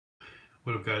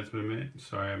What up, guys? Been a minute.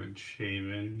 Sorry, I haven't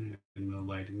shaven and the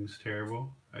lighting's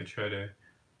terrible. I try to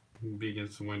be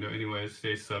against the window. Anyways,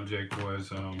 today's subject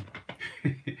was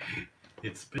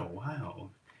it's been a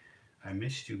while. I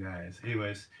missed you guys.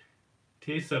 Anyways,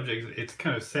 today's subject it's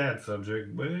kind of sad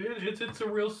subject, but it's a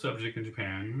real subject in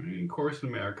Japan. Of course, in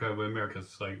America, but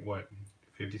America's like what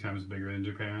 50 times bigger than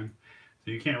Japan.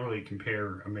 So you can't really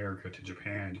compare America to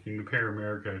Japan. You can compare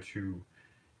America to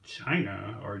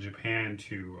China or Japan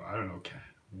to I don't know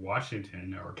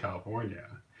Washington or California.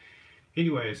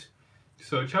 Anyways,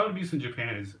 so child abuse in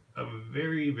Japan is a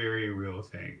very real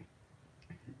thing.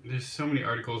 There's so many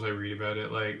articles I read about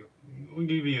it. Like, we'll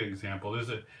give you an example.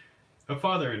 There's a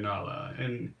father in Nala,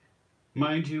 and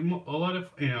mind you, a lot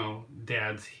of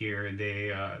dads here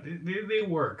they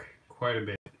work quite a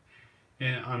bit,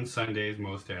 and on Sundays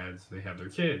most dads they have their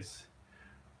kids.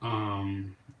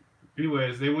 Um,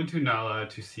 Anyways, they went to Nala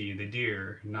to see the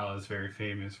deer. Nala is very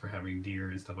famous for having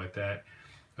deer and stuff like that.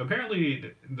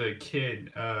 Apparently, the kid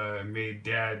made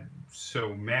dad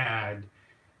so mad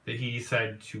that he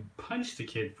decided to punch the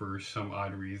kid for some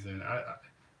odd reason.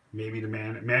 Maybe to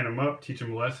man him up, teach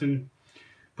him a lesson.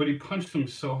 But he punched him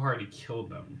so hard he killed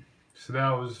them. So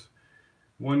that was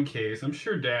one case. I'm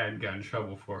sure dad got in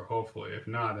trouble for it, hopefully. If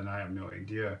not, then I have no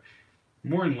idea.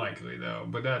 More than likely, though.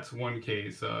 But that's one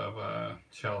case of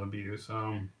child abuse.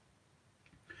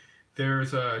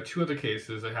 There's two other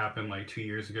cases that happened like 2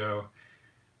 years ago.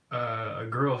 A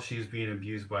girl, she's being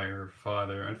abused by her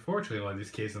father. Unfortunately, a lot of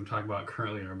these cases I'm talking about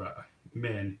currently are about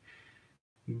men,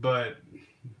 but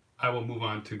I will move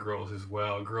on to girls as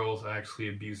well. Girls actually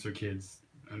abuse their kids,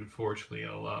 unfortunately,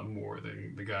 a lot more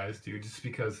than the guys do, just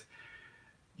because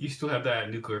you still have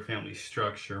that nuclear family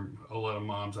structure, a lot of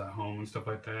moms at home and stuff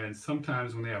like that. And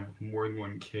sometimes when they have more than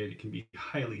one kid, it can be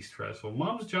highly stressful.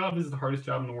 Mom's job is the hardest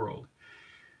job in the world.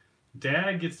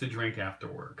 Dad gets to drink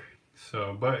after work.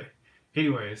 So, but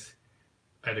anyways,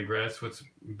 I digress. Let's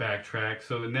backtrack.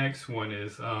 So the next one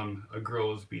is a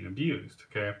girl is being abused.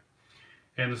 Okay,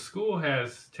 and the school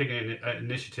has taken an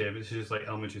initiative. This is just like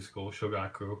elementary school,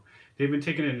 Shogaku. They've been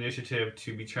taking an initiative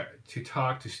to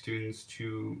talk to students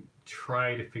to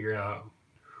try to figure out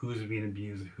who's being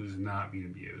abused and who's not being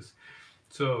abused.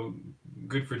 So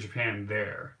good for Japan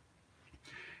there.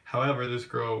 However, this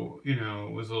girl,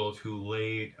 was a little too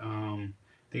late. I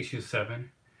think she was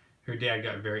 7. Her dad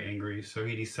got very angry, so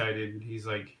he decided, he's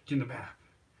like, get in the bath.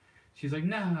 She's like,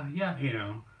 nah, yeah,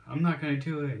 I'm not gonna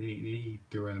do it. He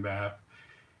threw her in the bath.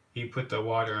 He put the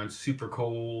water on super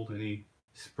cold and he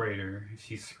sprayed her.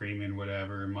 She's screaming,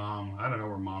 whatever. Mom, I don't know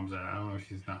where mom's at. I don't know if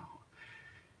she's not.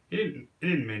 It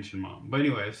didn't mention mom. But,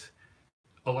 anyways,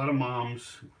 a lot of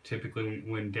moms, typically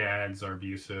when dads are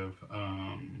abusive,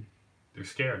 they're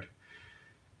scared.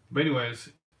 But, anyways,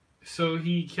 so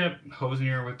he kept hosing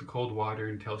her with the cold water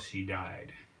until she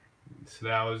died. So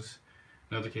that was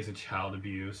another case of child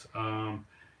abuse.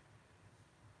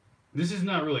 This is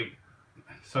not really.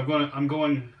 So I'm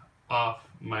going off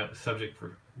my subject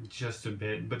for just a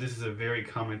bit, but this is a very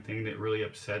common thing that really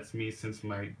upsets me since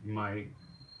my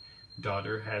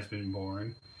daughter has been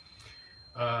born.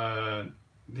 Uh,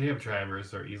 they have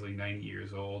drivers that are easily 90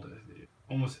 years old.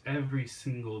 Almost every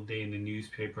single day in the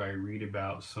newspaper, I read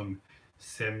about some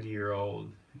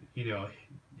 70-year-old, you know,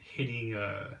 hitting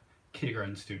a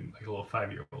kindergarten student, like a little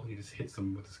 5-year-old. He just hits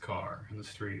them with his car in the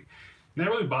street. And that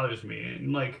really bothers me.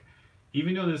 And, like,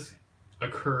 even though this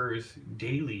occurs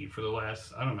daily for the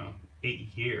last, I don't know,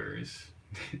 8 years,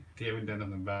 they haven't done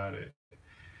nothing about it.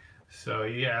 So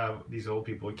you have these old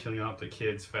people killing off the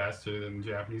kids faster than the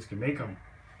Japanese can make them.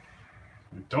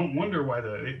 Don't wonder why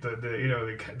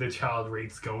the child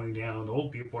rate's going down. The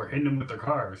old people are hitting them with their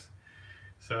cars.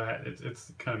 So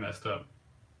it's kind of messed up.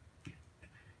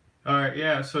 All right,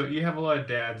 yeah. So you have a lot of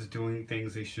dads doing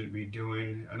things they shouldn't be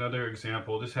doing. Another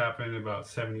example. This happened about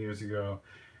 7 years ago.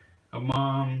 A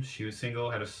mom, she was single,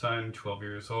 had a son, 12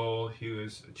 years old. He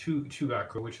was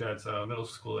chugaku, which that's middle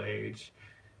school age.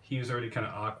 He was already kind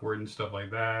of awkward and stuff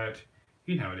like that.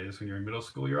 You know how it is when you're in middle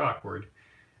school, you're awkward.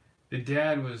 The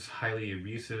dad was highly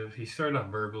abusive. He started off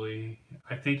verbally.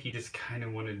 I think he just kind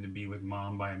of wanted to be with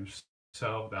mom by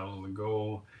himself. That was the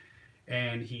goal.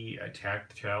 And he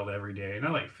attacked the child every day.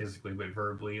 Not like physically, but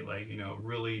verbally. Like,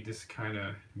 really just kind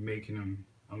of making him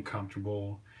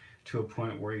uncomfortable to a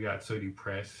point where he got so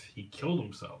depressed, he killed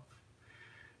himself.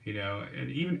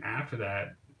 And even after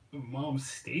that, mom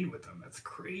stayed with him. That's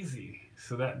crazy.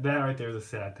 So that right there is a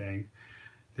sad thing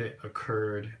that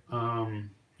occurred.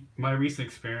 My recent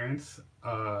experience,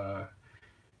 I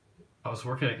was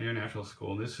working at an international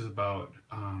school. This was about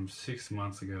 6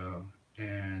 months ago,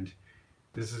 and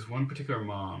this is one particular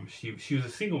mom. She was a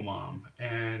single mom,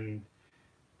 and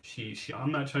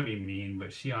I'm not trying to be mean,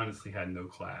 but she honestly had no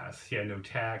class. She had no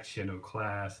tact. She had no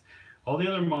class. All the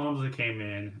other moms that came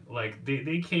in, like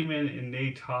they came in and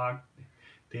they talked,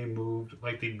 they moved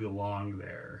like they belonged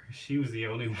there. She was the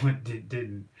only one that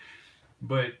didn't.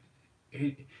 But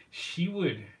it, she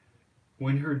would,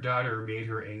 when her daughter made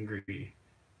her angry,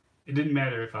 it didn't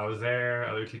matter if I was there,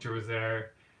 other teacher was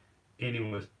there,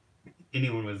 anyone was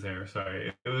anyone was there.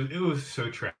 Sorry, it was so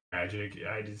tragic.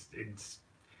 It's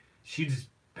she just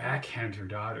backhand her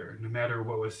daughter no matter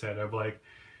what was said. I'm like,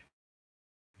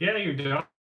 yeah, your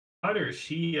daughter,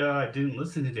 she didn't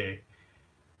listen today.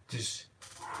 Just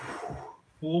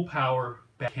full power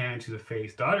backhand to the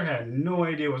face. Daughter had no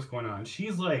idea what's going on.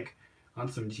 She's like on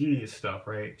some genius stuff,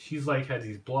 right? She's like had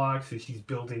these blocks and she's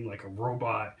building like a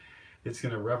robot that's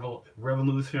gonna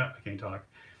revolutionize. I can't talk.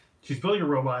 She's building a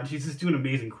robot and she's just doing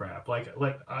amazing crap. Like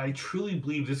I truly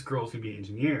believe this girl's gonna be an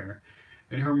engineer.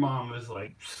 And her mom was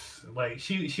like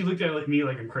she looked at me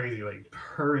like I'm crazy. Like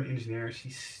her an engineer,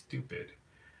 she's stupid.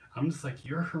 I'm just like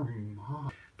you're her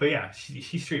mom. But yeah,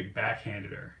 she straight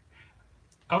backhanded her.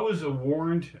 I was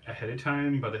warned ahead of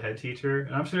time by the head teacher,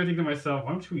 and I'm sitting there thinking to myself,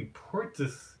 why don't you report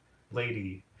this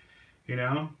lady? You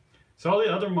know? So all the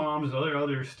other moms,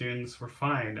 other students were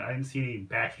fine. I didn't see any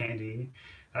backhanding.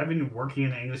 I've been working in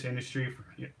the English industry for,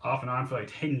 off and on for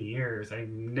like 10 years. I've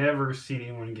never seen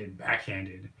anyone get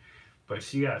backhanded. But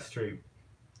she got straight.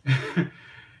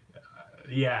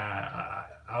 Yeah,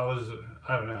 I was,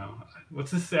 I don't know.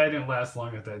 What's to say I didn't last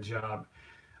long at that job?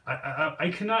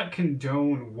 I cannot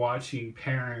condone watching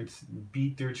parents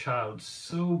beat their child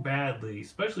so badly,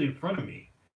 especially in front of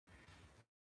me.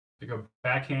 Like a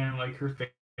backhand, like her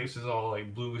face is all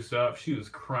like blued up. She was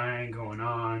crying, going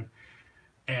on.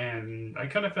 And I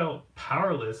kind of felt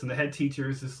powerless. And the head teacher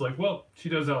is just like, well, she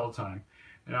does that all the time.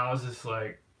 And I was just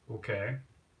like, okay,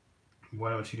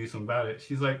 why don't you do something about it?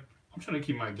 She's like, I'm trying to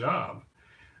keep my job.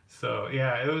 So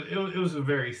yeah, it was a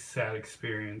very sad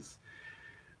experience.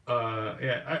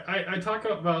 Yeah, I talk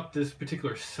about this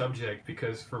particular subject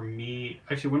because for me,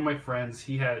 actually, one of my friends,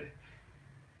 he had,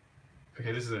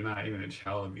 okay, this is not even a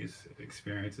child abuse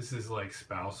experience. This is like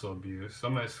spousal abuse. So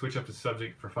I'm gonna switch up the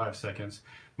subject for 5 seconds.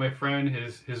 My friend,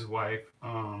 his wife,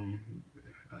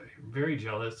 very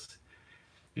jealous,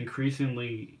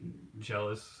 increasingly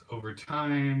jealous over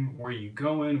time. Where you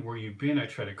going? Where you been? I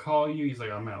try to call you. He's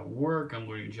like, I'm at work. I'm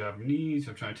learning Japanese.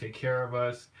 I'm trying to take care of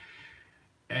us.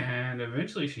 And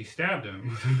eventually she stabbed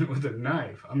him with a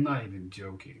knife. I'm not even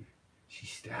joking. She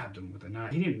stabbed him with a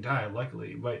knife. He didn't die,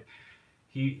 luckily, but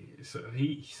he had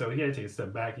to take a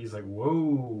step back. He's like,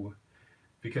 whoa,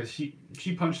 because she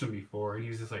punched him before, and he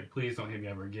was just like, please don't hit me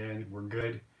ever again. We're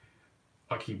good.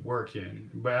 I'll keep working.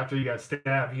 But after he got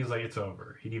stabbed, he was like, it's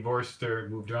over. He divorced her,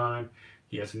 moved on.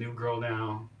 He has a new girl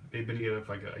now. They've been together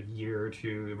for like a year or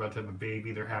two. They're about to have a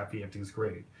baby. They're happy. Everything's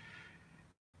great.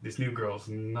 This new girl's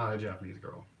not a Japanese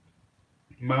girl.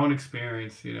 My own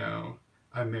experience,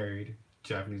 I'm married,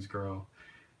 Japanese girl,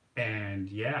 and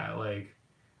yeah, like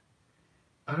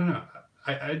I don't know.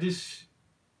 I just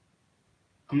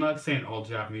I'm not saying all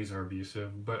Japanese are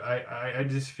abusive, but I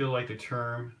just feel like the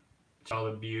term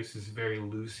child abuse is very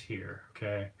loose here.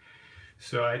 Okay,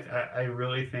 so I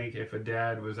really think if a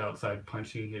dad was outside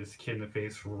punching his kid in the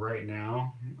face right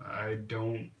now, I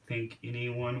don't think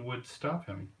anyone would stop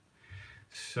him.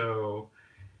 So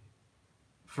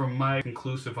from my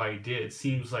conclusive idea, it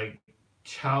seems like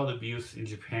child abuse in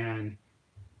Japan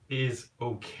is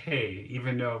okay,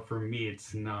 even though for me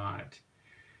it's not.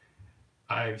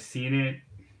 I've seen it,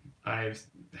 I've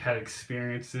had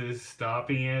experiences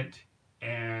stopping it,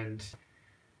 and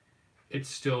it's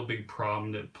still a big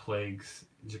problem that plagues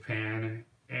Japan,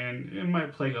 and it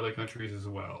might plague other countries as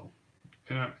well.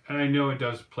 And I know it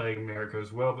does plague America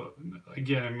as well, but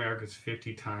again, America's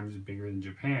 50 times bigger than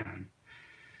Japan.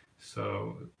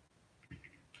 So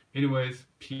anyways,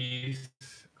 peace.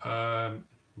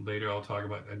 Later I'll talk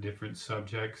about a different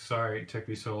subject. Sorry it took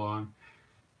me so long.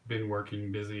 Been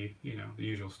working, busy, the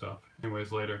usual stuff.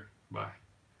 Anyways, later. Bye.